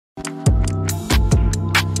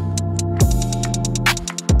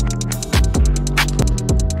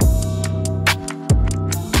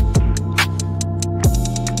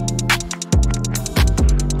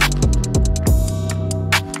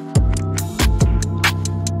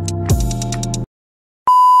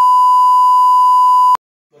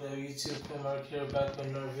back with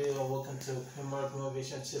another video. Welcome to Quinn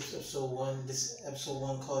Motivational Tips episode 1. This episode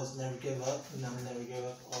 1 calls Never Give Up. And I'm never give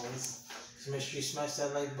up always. So make sure you smash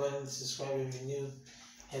that like button, subscribe if you're new,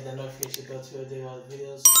 hit that notification bell to update all the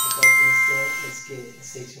videos. Without being said, let's get it. And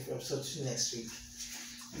stay tuned for episode 2 next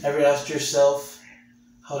week. Ever asked yourself,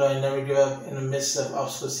 how do I never give up in the midst of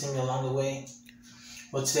obstacles hitting me along the way?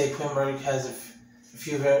 Well, today Quinn has a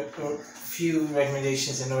few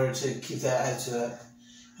recommendations in order to keep that attitude up.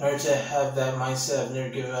 In order to have that mindset of never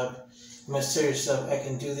giving up, you must tell yourself, I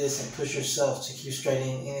can do this, and push yourself to keep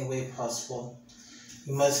striding in any way possible.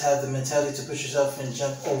 You must have the mentality to push yourself and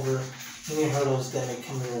jump over any hurdles that may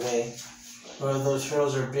come your way. Whether those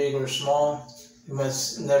hurdles are big or small, you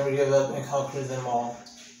must never give up and conquer them all.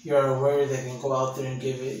 You are a warrior that can go out there and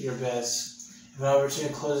give it your best. If an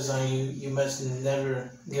opportunity closes on you, you must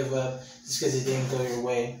never give up just because it didn't go your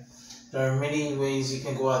way. There are many ways you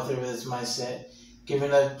can go out there with this mindset.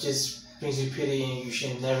 Giving up just brings you pity, and you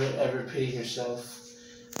should never ever pity yourself.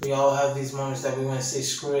 We all have these moments that we want to say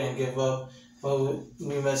screw it and give up, but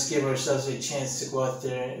we must give ourselves a chance to go out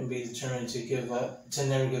there and be determined to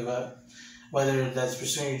never give up. Whether that's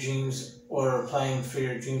pursuing your dreams or applying for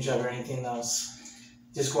your dream job or anything else.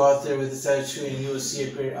 Just go out there with this attitude and you will see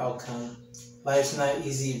a great outcome. Life's not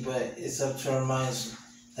easy, but it's up to our minds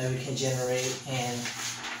that we can generate and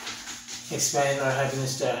expand our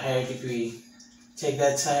happiness to a higher degree. Take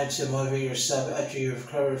that time to motivate yourself after you've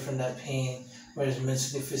recovered from that pain, whether it's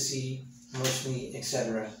mentally, physically, emotionally,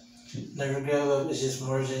 etc. Never give up is just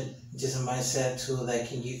more than just a mindset tool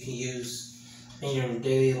that you can use in your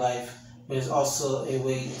daily life, but it's also a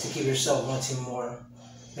way to keep yourself wanting more.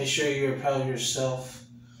 Make sure you're proud of yourself,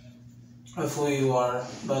 of who you are,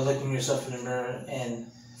 by looking yourself in the mirror and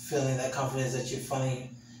feeling that confidence that you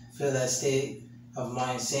finally feel that state of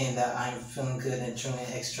mind saying that I'm feeling good internally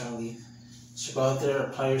and externally. So go out there,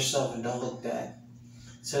 apply yourself, and don't look back.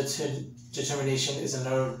 So determination is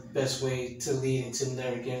another best way to lead into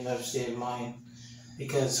never giving up state of mind,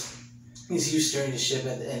 because it's you steering the ship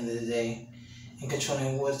at the end of the day and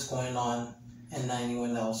controlling what's going on and not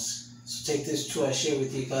anyone else. So take this tool I share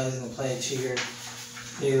with you guys and apply it to your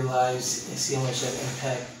daily lives and see how much that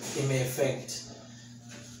impact it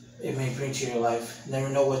may bring to your life. Never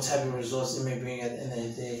know what type of results it may bring at the end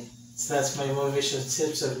of the day. So that's my motivational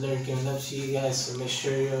tips of never giving up to you guys. So make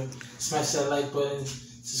sure you smash that like button,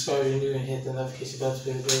 subscribe if you're new, and hit the notification bell to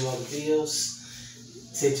be able to get all the videos.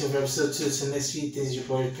 Stay tuned for episode 2 until next week. This is your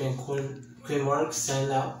boy Quinn Mark,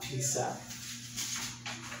 signing out. Peace out.